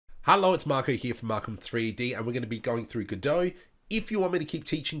Hello, it's Marco here from Markom3D, and we're going to be going through Godot. If you want me to keep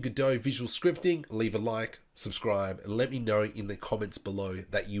teaching Godot visual scripting, leave a like, subscribe, and let me know in the comments below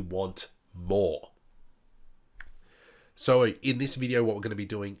that you want more. So in this video, what we're going to be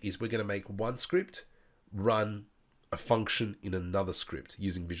doing is we're going to make one script run a function in another script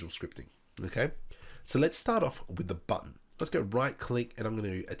using visual scripting. Okay, so let's start off with the button. Let's go right click, and I'm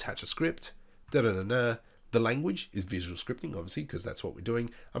going to attach a script. The language is visual scripting, obviously, because that's what we're doing.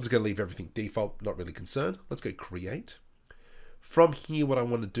 I'm just going to leave everything default, not really concerned. Let's go create. From here, what I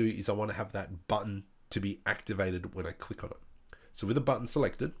want to do is I want to have that button to be activated when I click on it. So with the button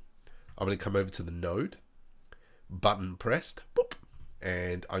selected, I'm going to come over to the node, button pressed, boop,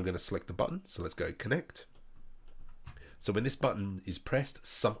 and I'm going to select the button. So let's go connect. So when this button is pressed,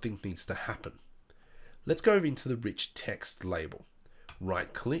 something needs to happen. Let's go over into the rich text label.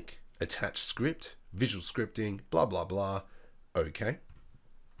 Right click, attach script, visual scripting, blah, blah, blah. Okay.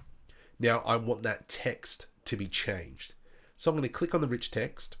 Now I want that text to be changed. So I'm going to click on the rich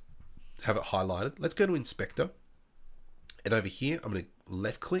text, have it highlighted. Let's go to inspector. And over here, I'm going to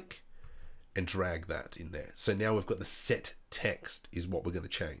left click and drag that in there. So now we've got the set text is what we're going to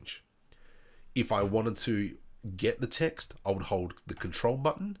change. If I wanted to get the text, I would hold the control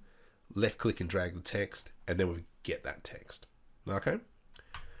button, left click and drag the text, and then we get that text. Okay.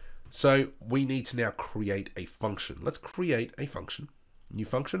 So we need to now create a function. Let's create a function. New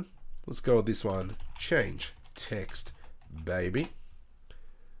function. Let's go with this one. Change text, baby.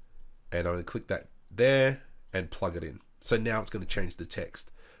 And I'm going to click that there and plug it in. So now it's going to change the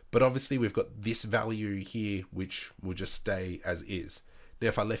text. But obviously we've got this value here, which will just stay as is. Now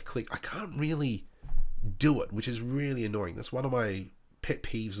if I left click, I can't really do it, which is really annoying. That's one of my pet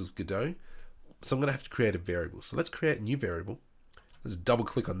peeves of Godot. So I'm going to have to create a variable. So let's create a new variable. Let's double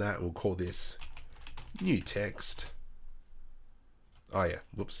click on that and we'll call this new text. Oh yeah,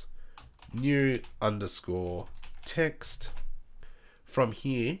 whoops. New underscore text. From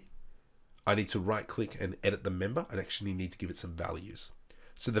here, I need to right click and edit the member. I actually need to give it some values.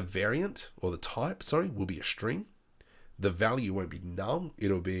 So the variant or the type, sorry, will be a string. The value won't be null.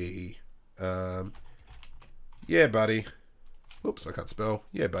 It'll be, yeah, buddy. Whoops, I can't spell.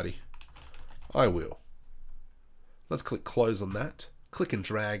 Yeah, buddy. I will. Let's click close on that, click and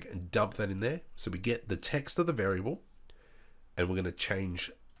drag and dump that in there. So we get the text of the variable and we're going to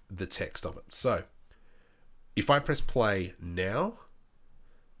change the text of it. So if I press play now,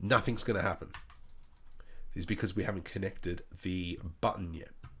 nothing's going to happen. This is because we haven't connected the button yet.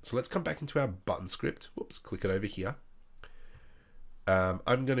 So let's come back into our button script. Whoops, click it over here. I'm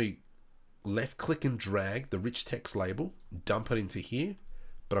going to left click and drag the rich text label, dump it into here,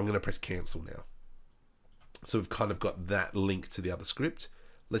 but I'm going to press cancel now. So we've kind of got that link to the other script.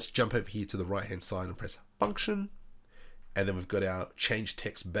 Let's jump over here to the right hand side and press function. And then we've got our change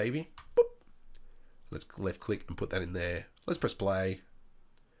text baby. Boop. Let's left click and put that in there. Let's press play.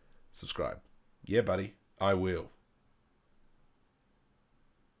 Subscribe. Yeah, buddy, I will.